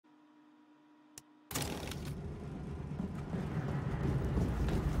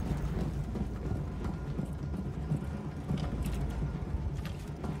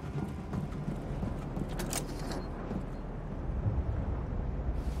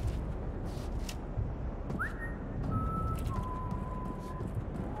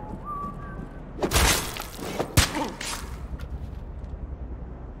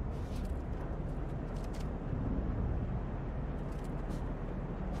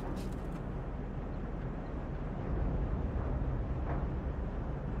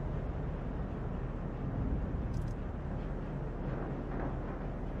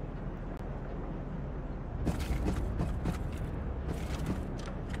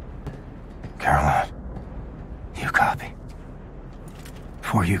Caroline, you copy?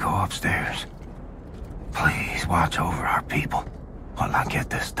 Before you go upstairs, please watch over our people while I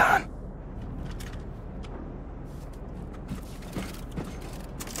get this done.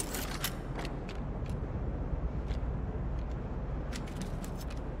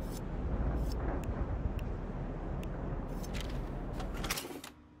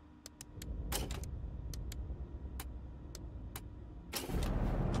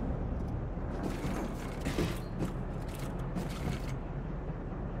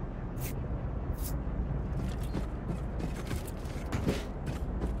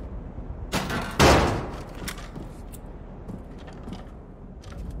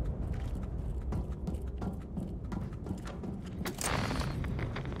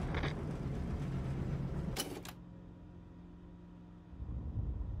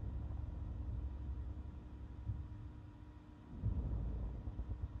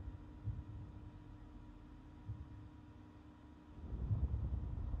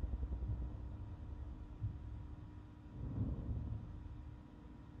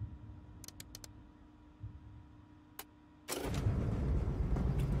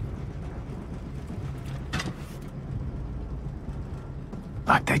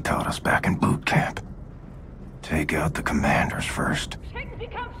 Like they taught us back in boot camp. Take out the commanders first. Schicken Sie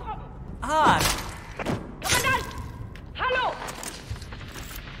Kampftruppen! Ah! Kommandant! Hallo!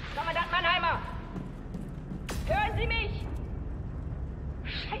 Kommandant Mannheimer! Hören Sie mich?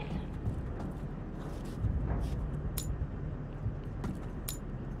 Scheiße!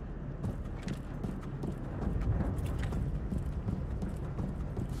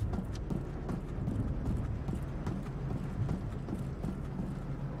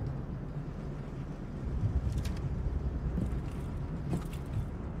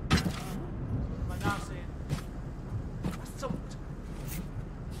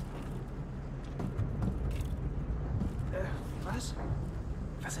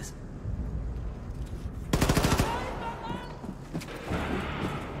 Was ist?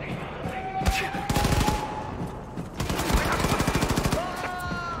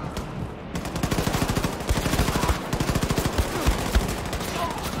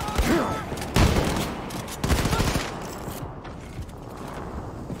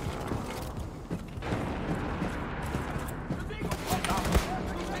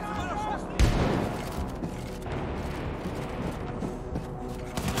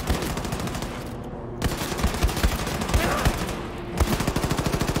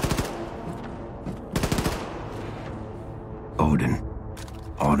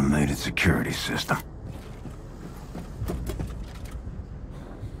 Automated security system.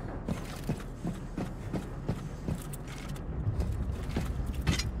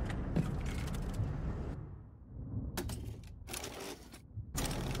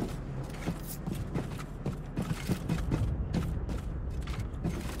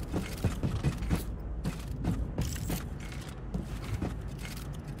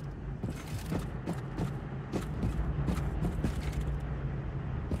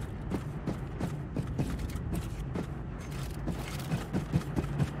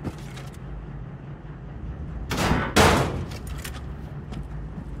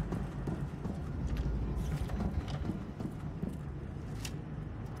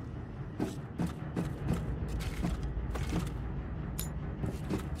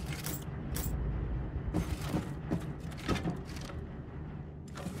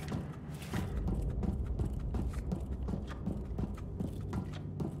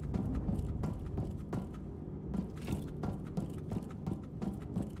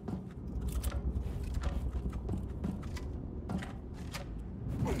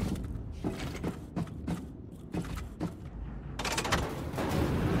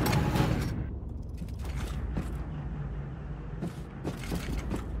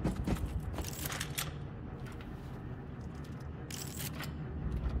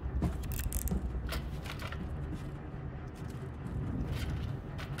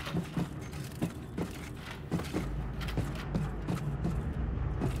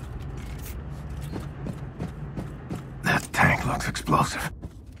 looks explosive.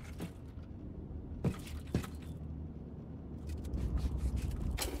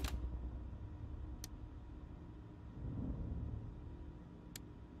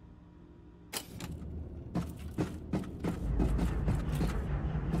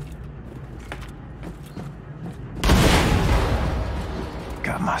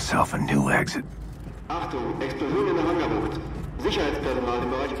 Got myself a new exit. Achtung, Explosion in der Hangarbucht. Sicherheitspersonal im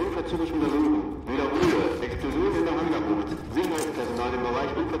Bereich unverzüglich untersuchen. Wiederhole, Explosion in der Hangarbucht. Sicherheitspersonal im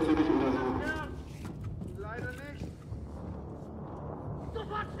Bereich unverzüglich untersuchen. Leider nicht.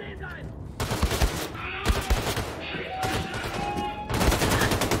 Sofort stehen bleiben!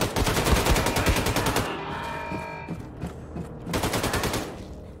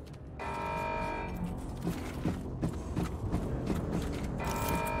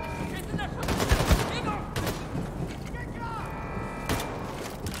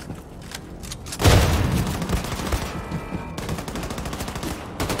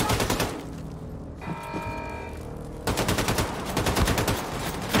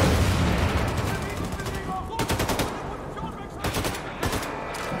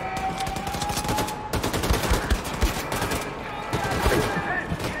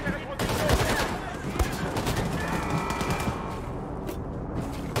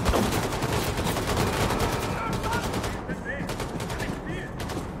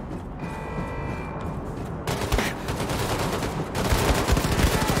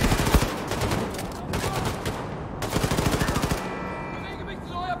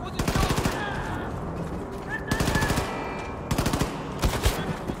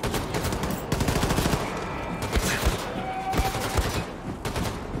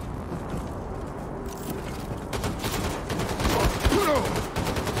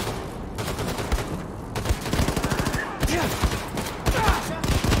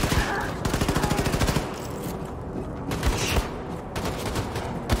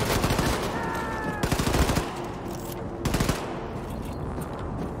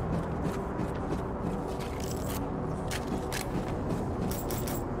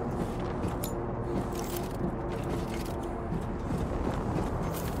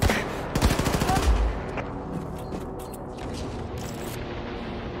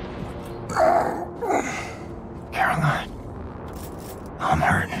 Caroline, I'm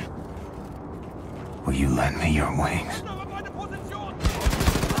hurting. Will you lend me your wings?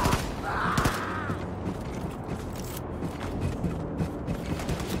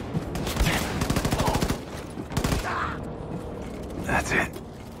 That's it.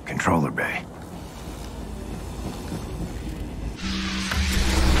 Controller bay.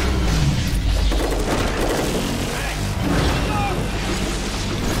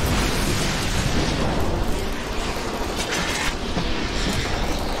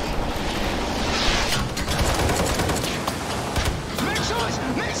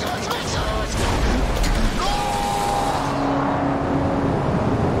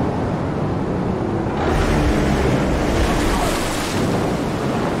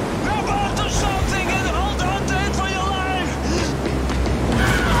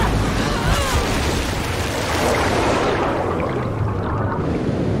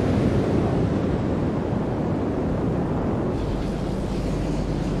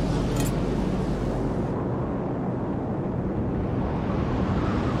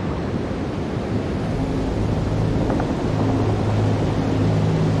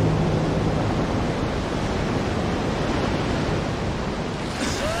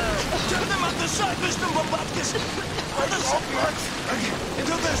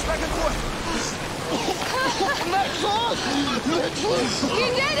 You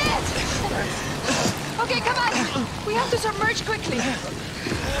did it! Okay, come on. We have to submerge quickly.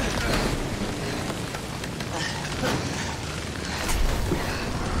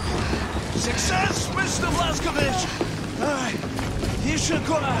 Success, Mr. Blazkowicz! All right. Еще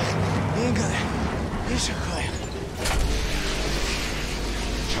куда? Игорь, еще кое.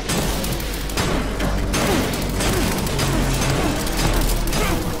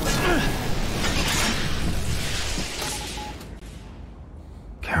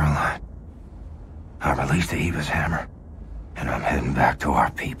 Caroline, I released Eva's hammer, and I'm heading back to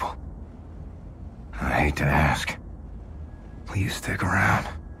our people. I hate to ask. Will you stick around?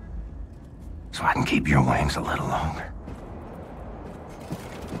 So I can keep your wings a little longer.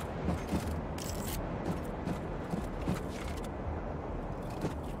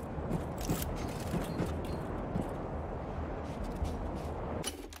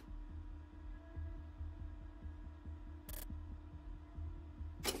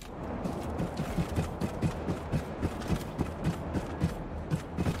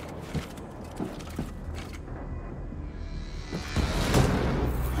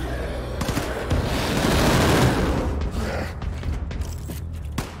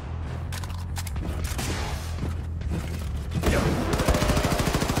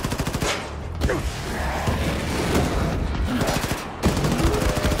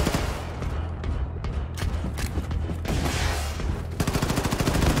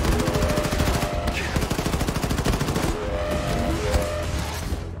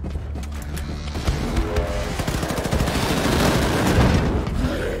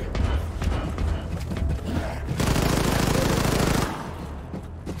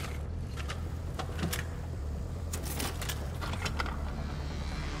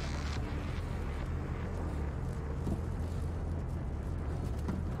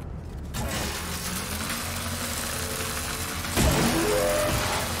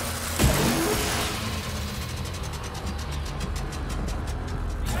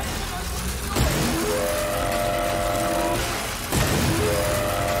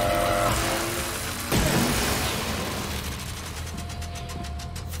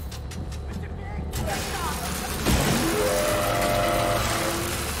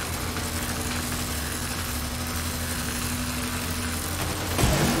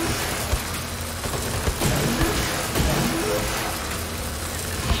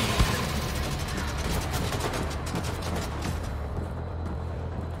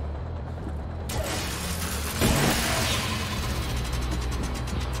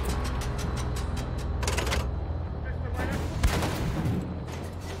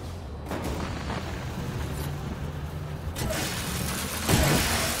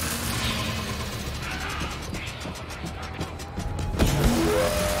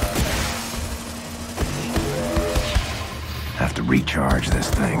 recharge this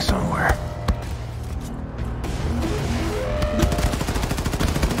thing somewhere.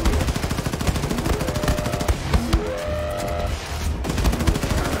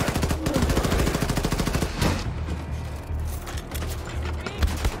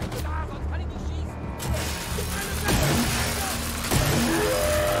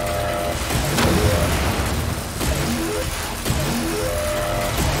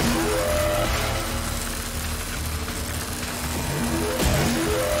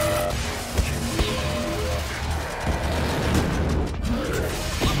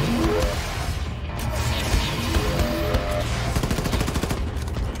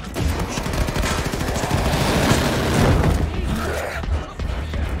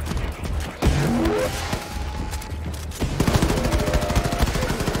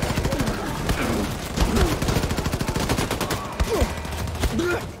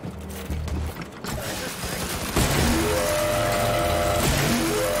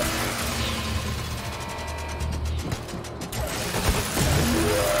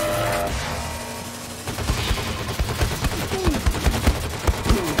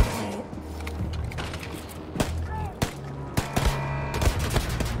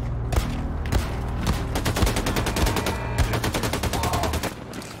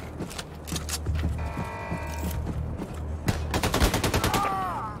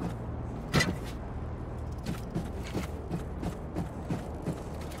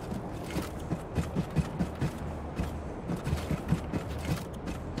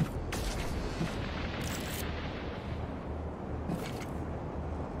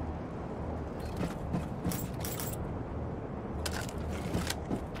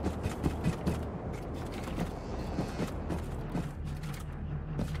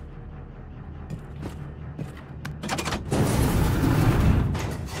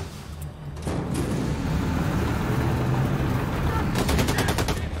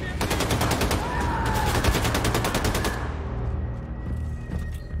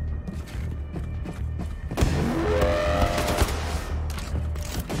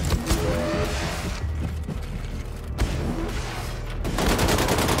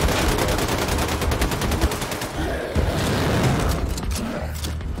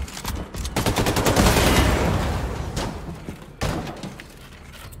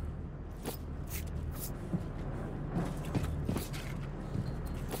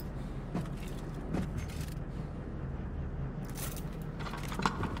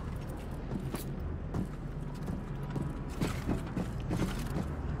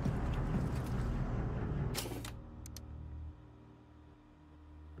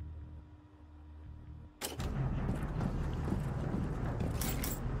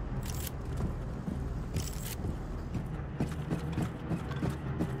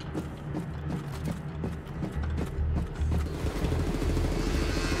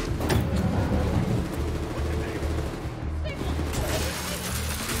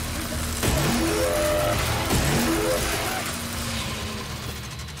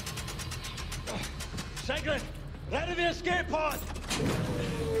 Ready the escape pod!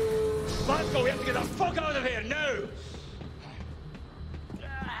 Let's go, we have to get the fuck out of here now!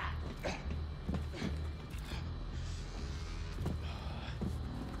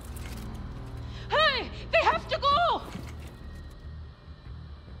 Hey! They have to go!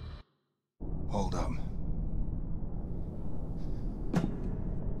 Hold up.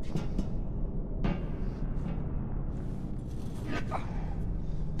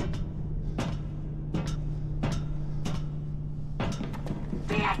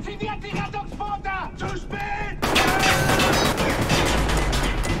 Deaktiviert die Rettungsboote! Zu spät!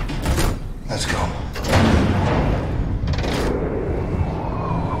 Let's go.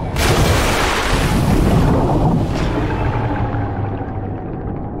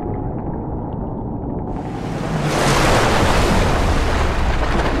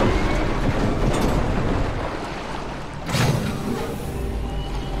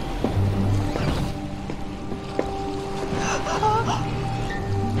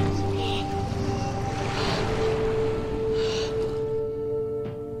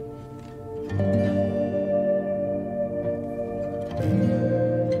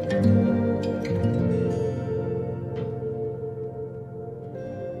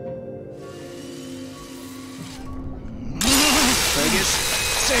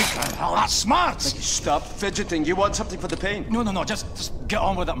 Oh, that's smart! Stop fidgeting. You want something for the pain? No, just get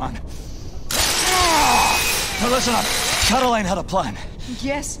on with it, man. Now listen up. Caroline had a plan.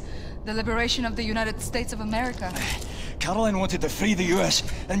 Yes, the liberation of the United States of America. Caroline wanted to free the US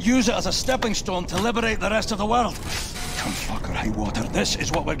and use it as a stepping stone to liberate the rest of the world. Come fuck or high water, this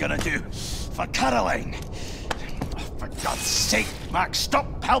is what we're gonna do. For Caroline. Oh, for God's sake. Max,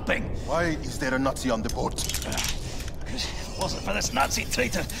 stop helping! Why is there a Nazi on the boat? Because if it wasn't for this Nazi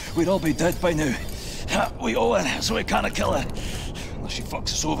traitor, we'd all be dead by now. We owe her, so we can't kill her. Unless she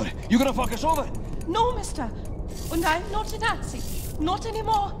fucks us over. You gonna fuck us over? No, mister. And I'm not a Nazi. Not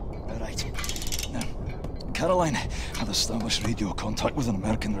anymore. All right. Now, Caroline had established radio contact with an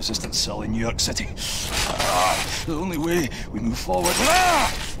American resistance cell in New York City. The only way we move forward...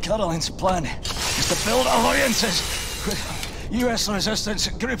 Caroline's plan is to build alliances with US resistance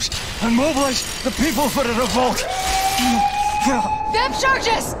groups and mobilize the people for a revolt. Depth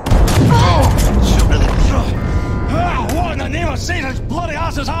charges! What in the name of Satan's bloody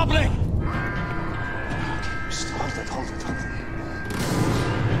ass is happening? Hold it.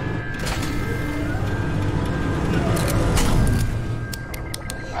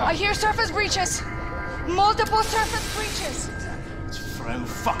 I hear surface breaches. Multiple surface breaches. It's Frau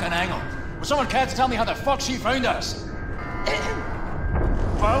fucking Engel. Will someone care to tell me how the fuck she found us?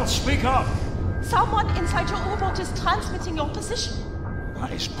 Well, speak up. Someone inside your U-boat is transmitting your position.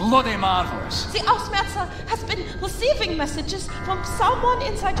 That is bloody marvelous. The Ausmerzer has been receiving messages from someone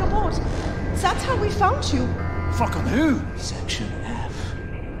inside your boat. That's how we found you. Fucking who? Section F.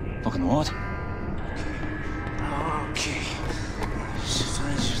 Fucking what? Okay.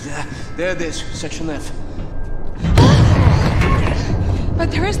 There it is, Section F. But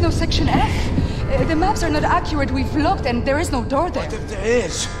there is no Section F. The maps are not accurate. We've looked and there is no door there. What if there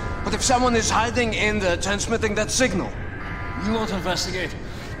is? What if someone is hiding in there, transmitting that signal? You lot investigate.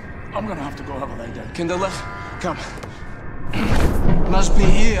 I'm gonna have to go have a lie down. Kinderlich, come. Must be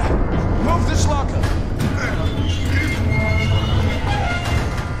here. Move this locker.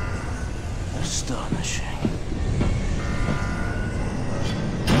 Astonishing.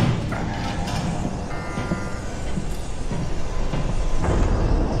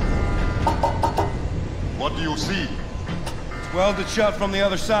 What do you see? It's welded shut from the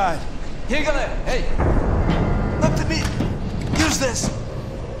other side. Hegele, hey! Look at me! Use this!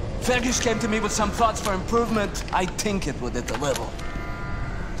 Fergus came to me with some thoughts for improvement. I tinkered with it a little.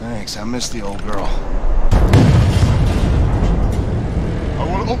 Thanks, I miss the old girl. I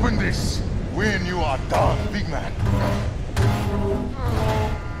will open this when you are done, big man.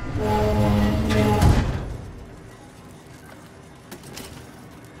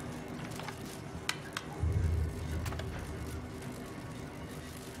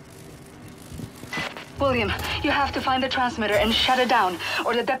 William, you have to find the transmitter and shut it down,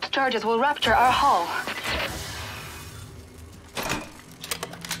 or the depth charges will rupture our hull.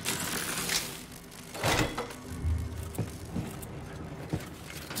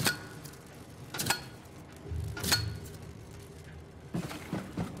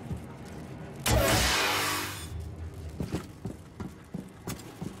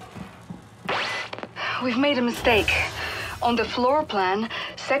 We've made a mistake. On the floor plan,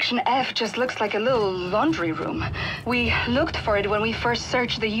 Section F just looks like a little laundry room. We looked for it when we first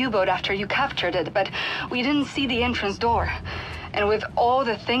searched the U-boat after you captured it, but we didn't see the entrance door. And with all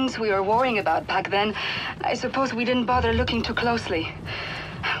the things we were worrying about back then, I suppose we didn't bother looking too closely.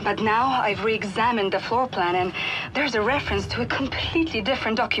 But now I've re-examined the floor plan, and there's a reference to a completely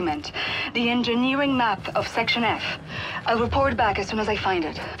different document. The engineering map of Section F. I'll report back as soon as I find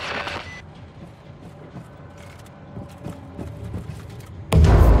it.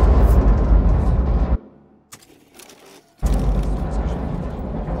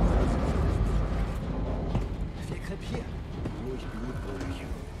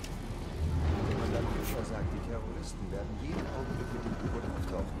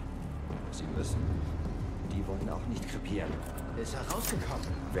 Ist er rausgekommen?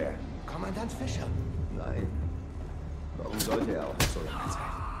 Wer? Kommandant Fischer. Nein. Warum sollte er auch so lange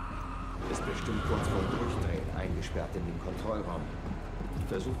sein? Ist bestimmt kurz vor dem Durchdrehen, eingesperrt in dem Kontrollraum.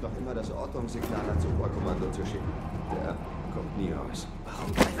 Versucht noch immer das Ortungssignal ans Oberkommando zu schicken. Der kommt nie raus.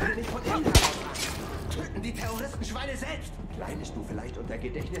 Warum greifen wir nicht von innen heraus an? Töten die Terroristen Schweine selbst! Leidest du vielleicht unter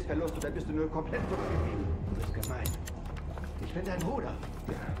Gedächtnisverlust oder bist du nur komplett zurückgeblieben? Du bist gemein. Ich bin dein Bruder.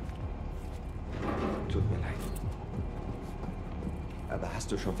 Ja. Tut mir leid. Aber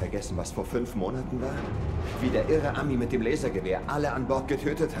hast du schon vergessen, was vor 5 Monaten war? Wie der irre Ami mit dem Lasergewehr alle an Bord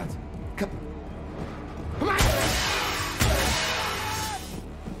getötet hat.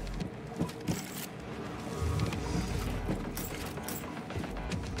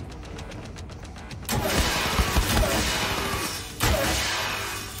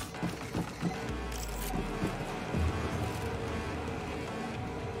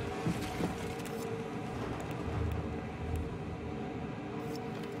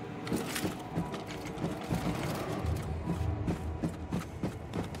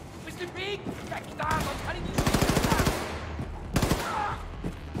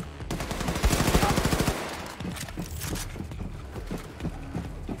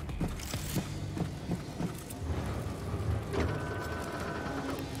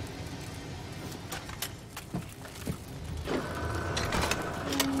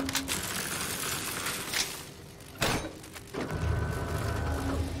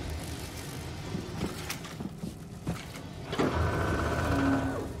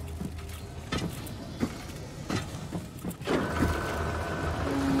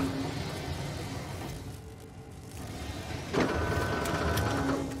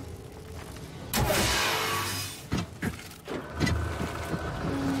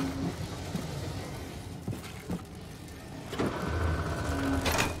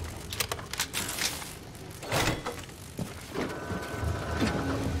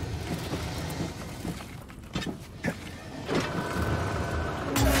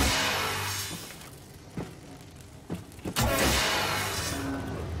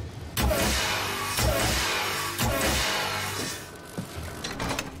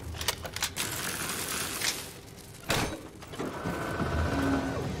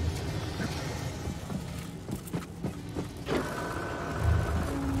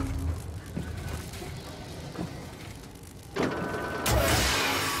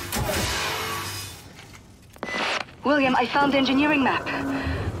 William, I found the engineering map.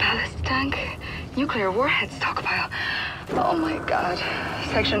 Ballast tank, nuclear warhead stockpile. Oh my god.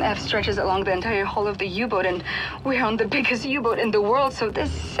 Section F stretches along the entire hull of the U-boat, and we're on the biggest U-boat in the world, so this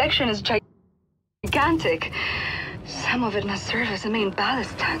section is gigantic. Some of it must serve as a main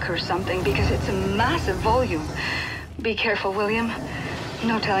ballast tank or something, because it's a massive volume. Be careful, William.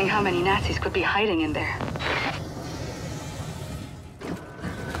 No telling how many Nazis could be hiding in there.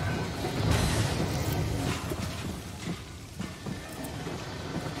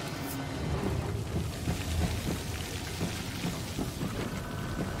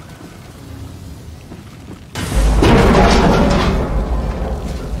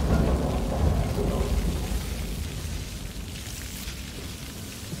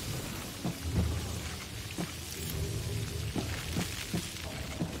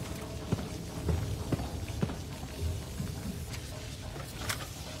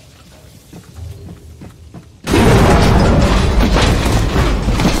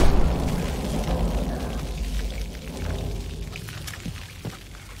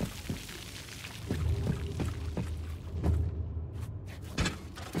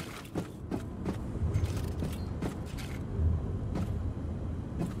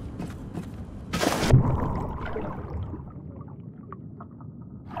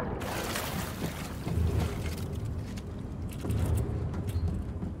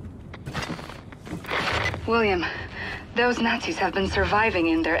 William, those Nazis have been surviving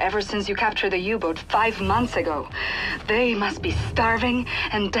in there ever since you captured the U-boat 5 months ago. They must be starving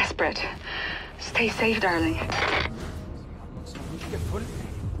and desperate. Stay safe, darling.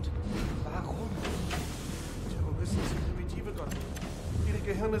 Warum? Terroristen sind primitive Gott. Ihre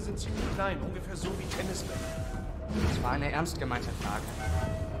Gehirne sind ziemlich klein, ungefähr so wie Tennisbälle. Das war eine ernst gemeinte Frage.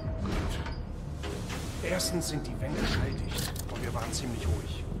 Gut. Erstens sind die Wände schalldicht und wir waren ziemlich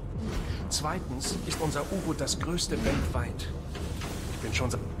ruhig. Zweitens ist unser U-Boot das größte weltweit. Ich bin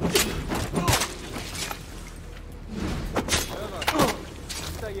schon so...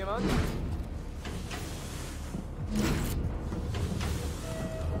 Ist da jemand?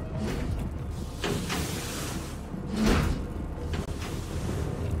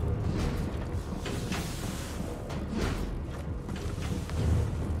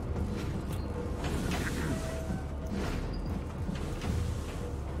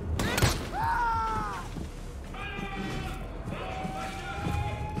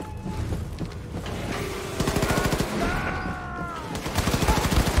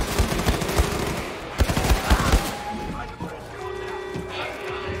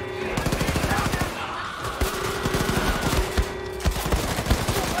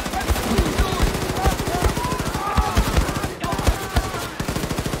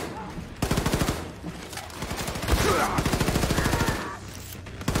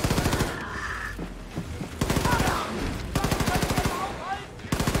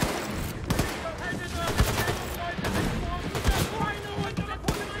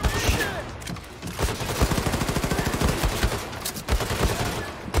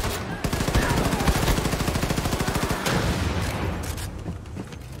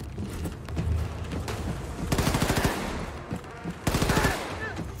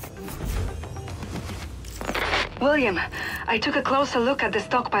 William, I took a closer look at the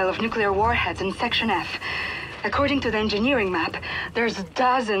stockpile of nuclear warheads in Section F. According to the engineering map, there's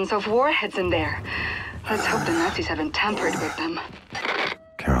dozens of warheads in there. Let's hope the Nazis haven't tampered with them.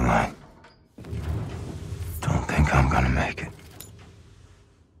 Caroline, don't think I'm gonna make it.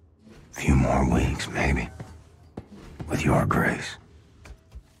 A few more weeks, maybe. With your grace.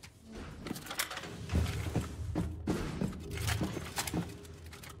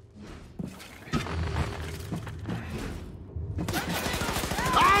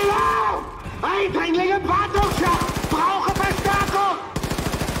 Eindringlinge im Wartungsschacht! Brauche Verstärkung!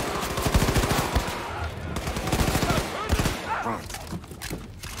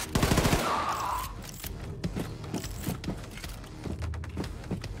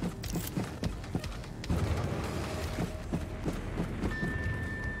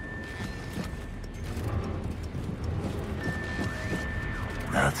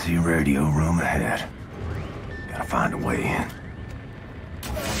 Nazi radio room ahead. Gotta find a way in.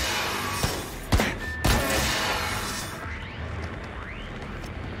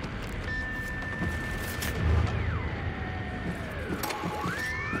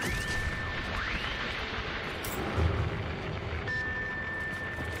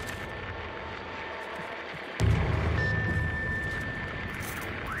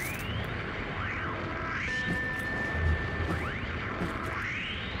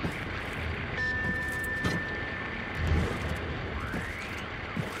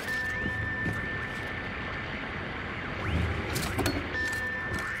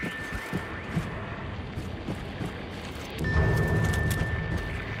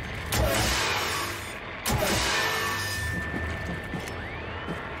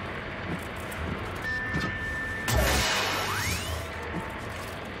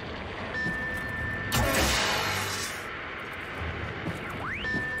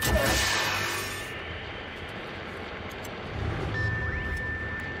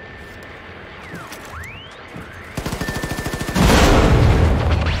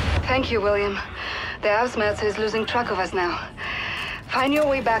 Thank you, William. The Ausmerzer is losing track of us now. Find your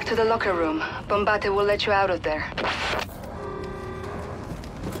way back to the locker room. Bombate will let you out of there.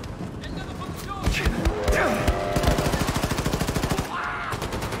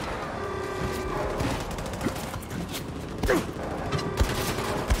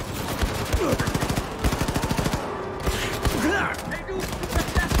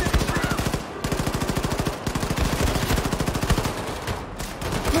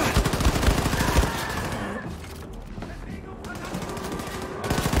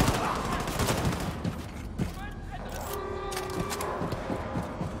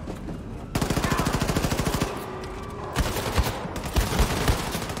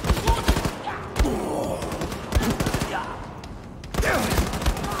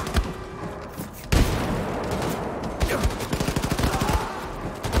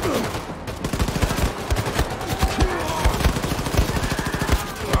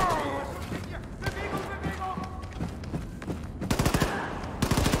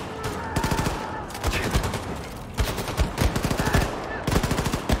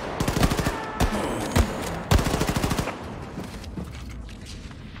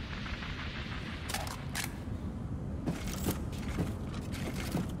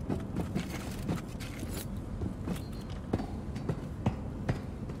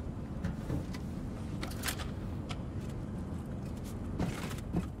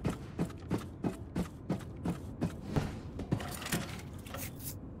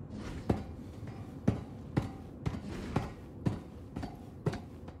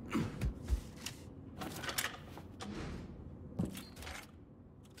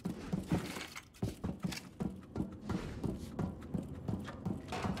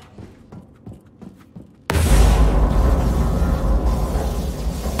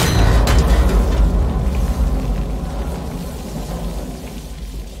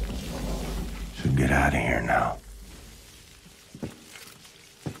 Get out of here now.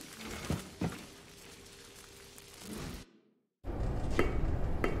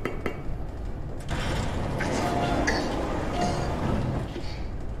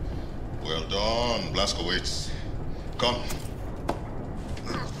 Well done, Blazkowicz. Come.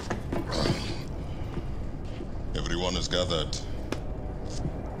 Everyone is gathered.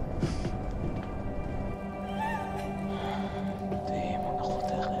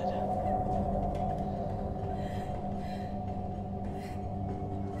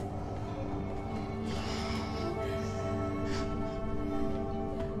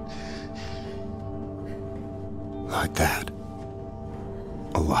 Like that.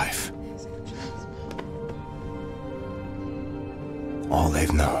 A life. All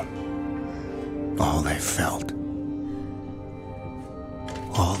they've known. All they've felt.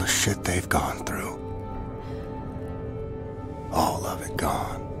 All the shit they've gone through. All of it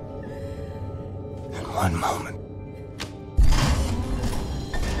gone. In one moment.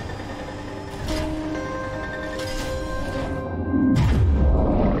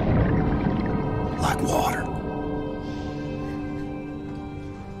 Like water.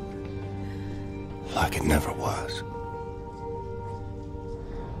 Like it never was.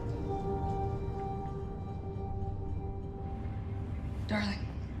 Darling,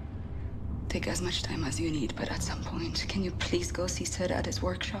 take as much time as you need, but at some point, can you please go see Sid at his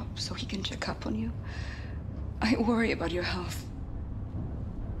workshop so he can check up on you? I worry about your health.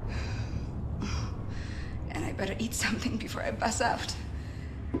 And I better eat something before I pass out.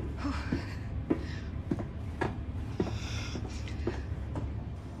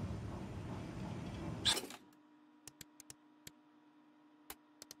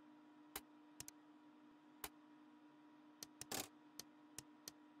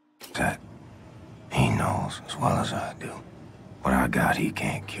 That he knows as well as I do. What I got, he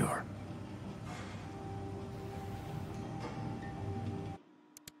can't cure.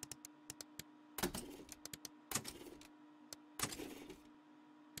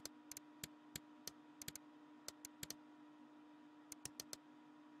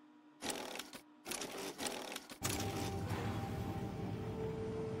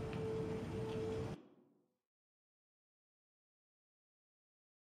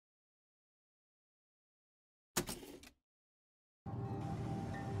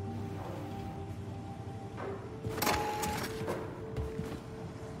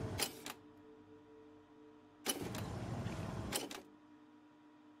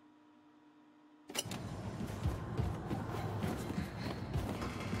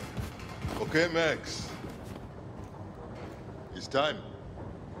 Okay, Max. It's time.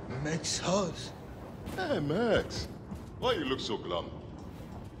 Max house. Hey, Max. Why you look so glum?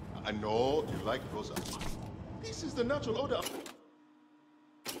 I know you like Rosa. This is the natural order.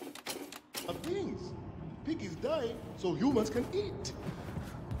 of things. Pig is dying, so humans can eat.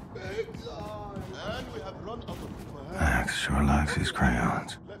 Pigs are... And we have run out of food for her. Max sure likes his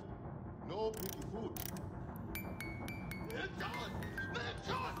crayons. Left. No piggy food.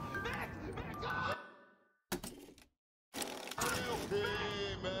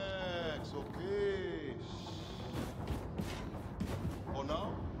 Okay, Max, okay. For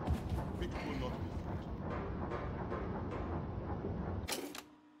now, pig will not be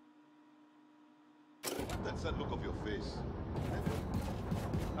food. That's that look of your face.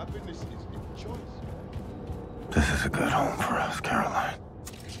 Happiness is a choice. This is a good home for us, Caroline.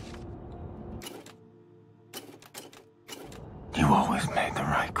 You always made the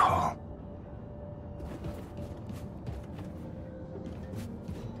right call.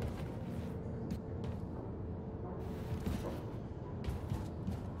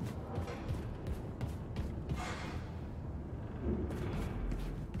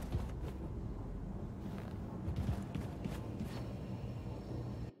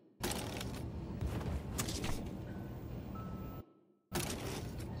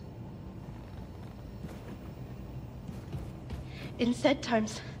 In sad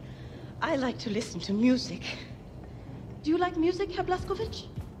times, I like to listen to music. Do you like music, Herr Blazkowicz?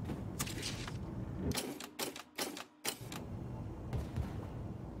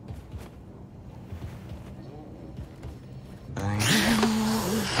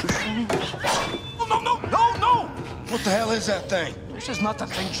 No! What the hell is that thing? This is not the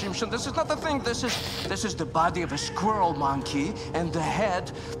thing, Shimshon. This is not the thing. This is the body of a squirrel monkey and the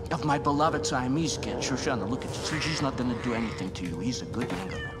head of my beloved Siamese kid. Shoshana, look at this. He's not gonna do anything to you. He's a good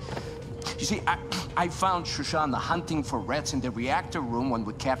Englander. You see, I found Shoshana hunting for rats in the reactor room when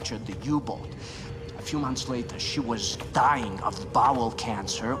we captured the U-boat. A few months later, she was dying of bowel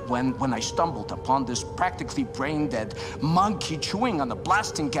cancer when I stumbled upon this practically brain-dead monkey chewing on a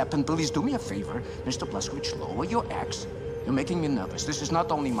blasting cap. And please do me a favor, Mr. Blazkowicz, lower your axe. You're making me nervous. This is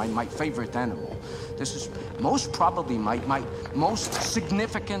not only my favorite animal. This is most probably my most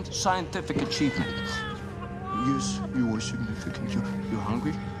significant scientific achievement. Yes, you are significant. You're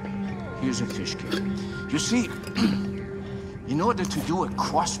hungry? Here's a fish cake. You see, in order to do a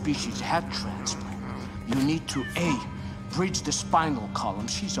cross-species head transplant, you need to A, bridge the spinal column.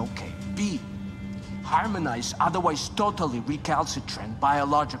 She's okay. B, harmonize otherwise totally recalcitrant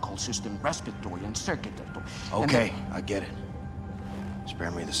biological system, respiratory and circulatory. Okay, I get it.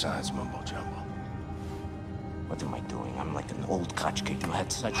 Spare me the science mumbo-jumbo. What am I doing? I'm like an old kachka. You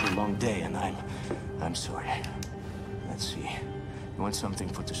had such a long day, and I'm sorry. Let's see. You want something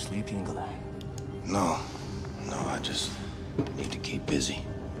for the sleep, Ingela? No, I just need to keep busy.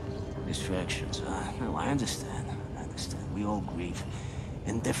 Distractions, no, I understand. We all grieve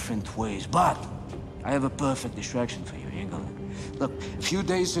in different ways, but I have a perfect distraction for you, Ingela. Look, a few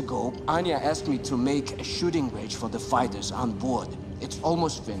days ago, Anya asked me to make a shooting range for the fighters on board. It's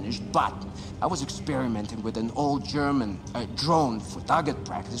almost finished, but I was experimenting with an old German drone for target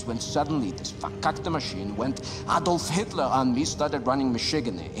practice when suddenly this verkackte machine went Adolf Hitler on me, started running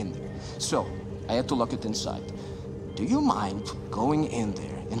Michigan in there. So, I had to lock it inside. Do you mind going in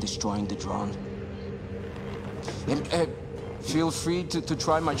there and destroying the drone? And, feel free to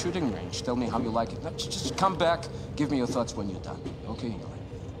try my shooting range. Tell me how you like it. Just come back, give me your thoughts when you're done. Okay?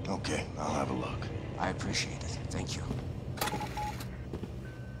 Okay, I'll have a look. I appreciate it. Thank you.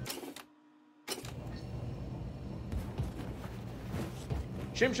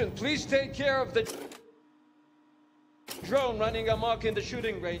 Shimshon, please take care of the drone running amok in the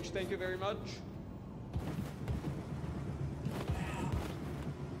shooting range. Thank you very much.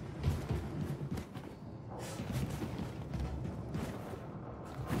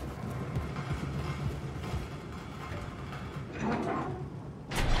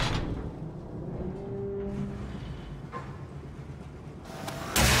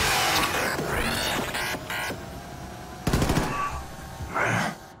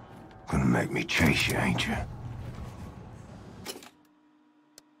 Gonna make me chase you, ain't you?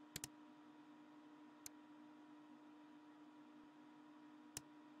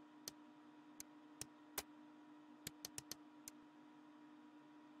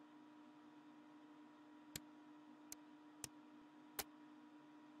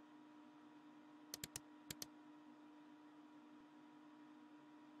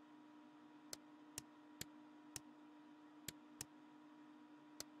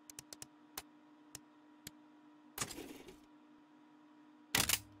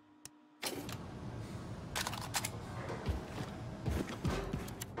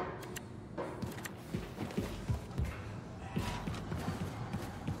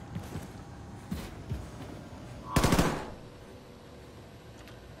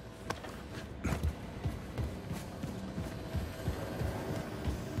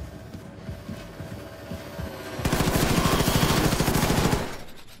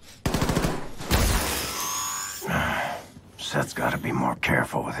 Seth's gotta be more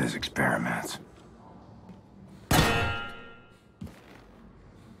careful with his experiments.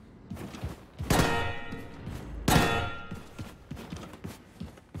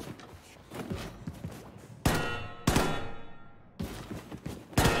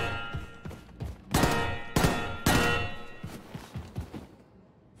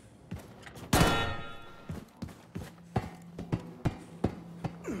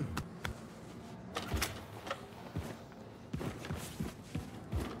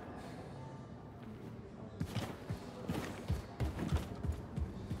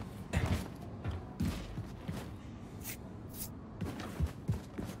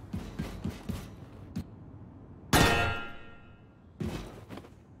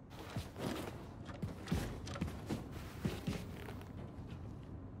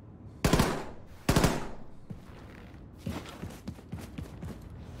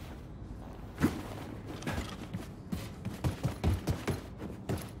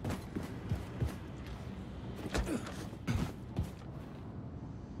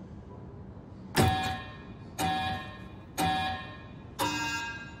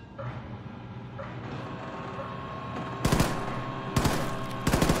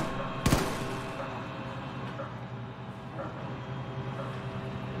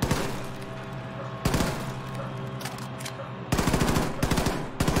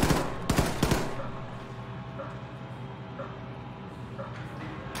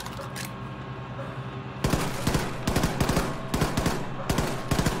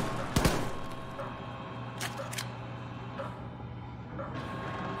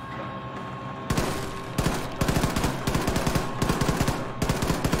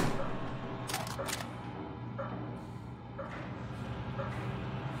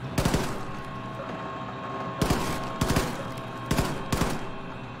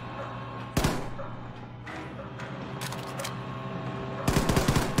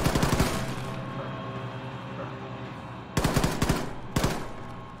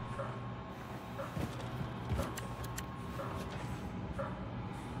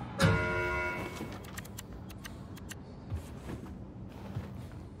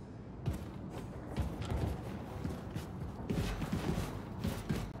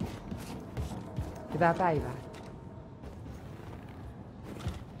 Hyvää päivää.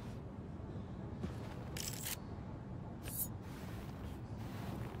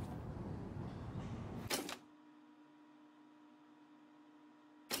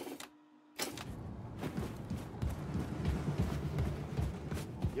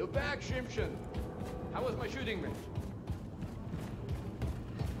 You're back, Shimshon. How was my shooting range?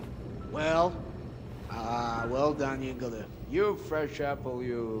 Well done, Yingler. You fresh apple,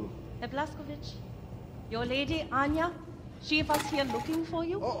 you... Herr Blazkowicz, your lady, Anya, she was here looking for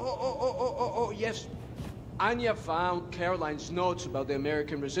you? Oh, yes. Anya found Caroline's notes about the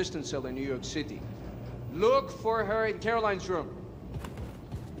American resistance cell in New York City. Look for her in Caroline's room.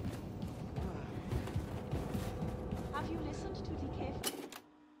 Have you listened to the cave?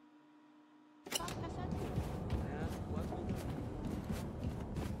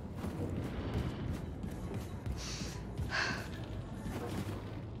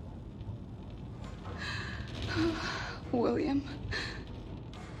 William.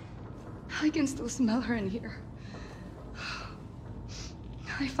 I can still smell her in here.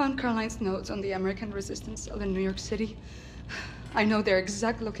 I found Caroline's notes on the American resistance cell in New York City. I know their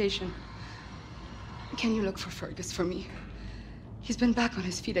exact location. Can you look for Fergus for me? He's been back on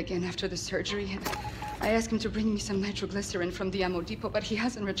his feet again after the surgery, and I asked him to bring me some nitroglycerin from the ammo depot, but he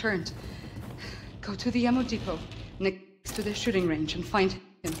hasn't returned. Go to the ammo depot next to the shooting range and find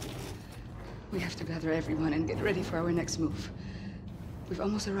him. We have to gather everyone and get ready for our next move. We've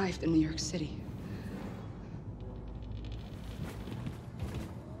almost arrived in New York City.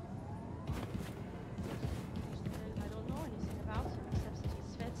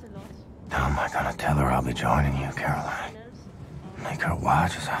 How am I gonna tell her I'll be joining you, Caroline? Make her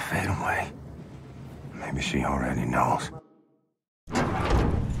watch as I fade away. Maybe she already knows.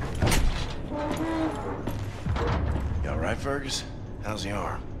 You all right, Fergus? How's the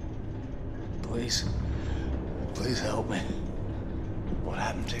arm? Please help me. What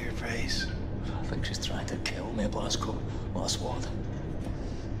happened to your face? I think she's trying to kill me, Blasco. Last word.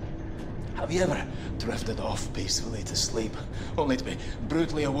 Have you ever drifted off peacefully to sleep, only to be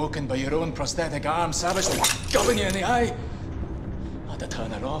brutally awoken by your own prosthetic arm savagely gubbing you in the eye? I had to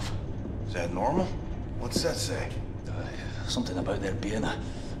turn her off. Is that normal? What's that say? Something about there being a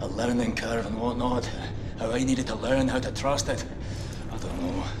learning curve and whatnot. How I needed to learn how to trust it. I don't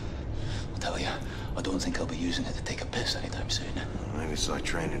know. I'll tell you, I don't think I'll be using it to take a piss anytime soon. Maybe it's like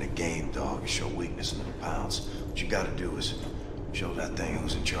training a game dog. You show weakness in little pounds. What you gotta do is show that thing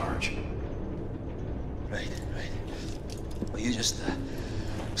who's in charge. Right. Well, you just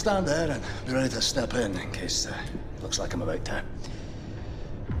stand there and be ready to step in case looks like I'm about to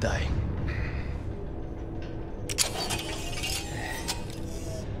die.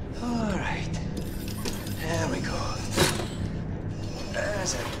 All right. There we go.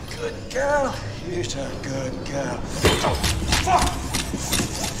 There's a good girl. You're a good girl. Oh, fuck!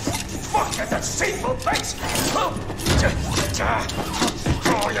 Fuck, you deceitful bitch! Oh,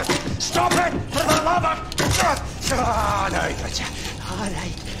 you... Stop it! For the love of... Oh, no, I got you. All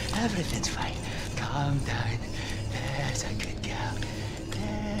right, everything's fine. Calm down. There's a good girl.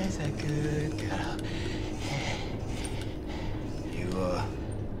 There's a good girl. You,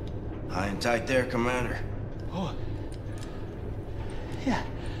 high and tight there, Commander? Oh. Yeah.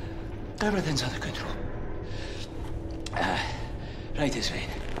 Everything's under control. Right this way.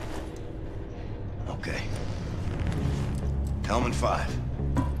 Okay. Helmet 5.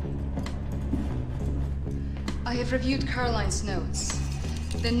 I have reviewed Caroline's notes.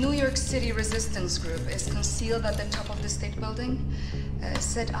 The New York City Resistance Group is concealed at the top of the state building.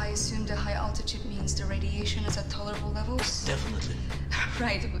 Said I assume the high altitude means the radiation is at tolerable levels? Definitely.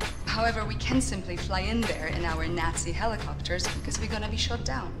 Right. However, we can simply fly in there in our Nazi helicopters because we're gonna be shot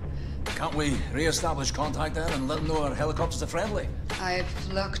down. Can't we re-establish contact there and let them know our helicopters are friendly? I've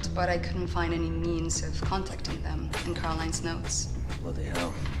looked, but I couldn't find any means of contacting them in Caroline's notes. Bloody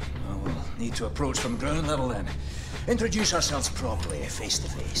hell. Well, we'll need to approach from ground level then. Introduce ourselves properly, face to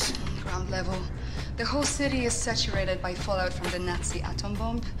face. Ground level. The whole city is saturated by fallout from the Nazi atom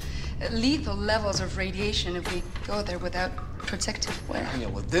bomb. Lethal levels of radiation if we go there without protective wear. Yeah,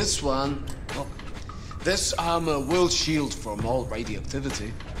 well, this one... Well, this armor will shield from all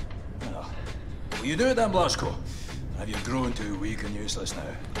radioactivity. Well, will you do it then, Blasco? Have you grown too weak and useless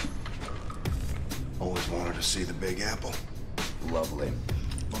now? Always wanted to see the Big Apple. Lovely.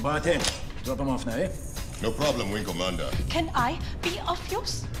 Bombate, drop him off now, eh? No problem, Wing Commander. Can I be of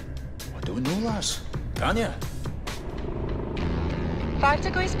use? I don't know, lass. Can ya? 5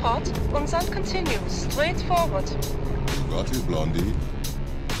 degrees port, unsouth continue, straight forward. You got it, Blondie.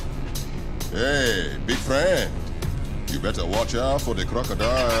 Hey, big friend. You better watch out for the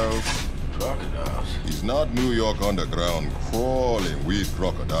crocodiles. Crocodiles? It's not New York underground crawling with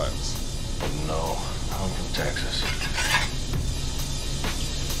crocodiles. Oh, no. I'm from Texas.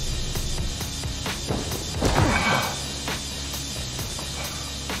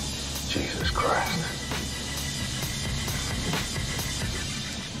 Jesus Christ.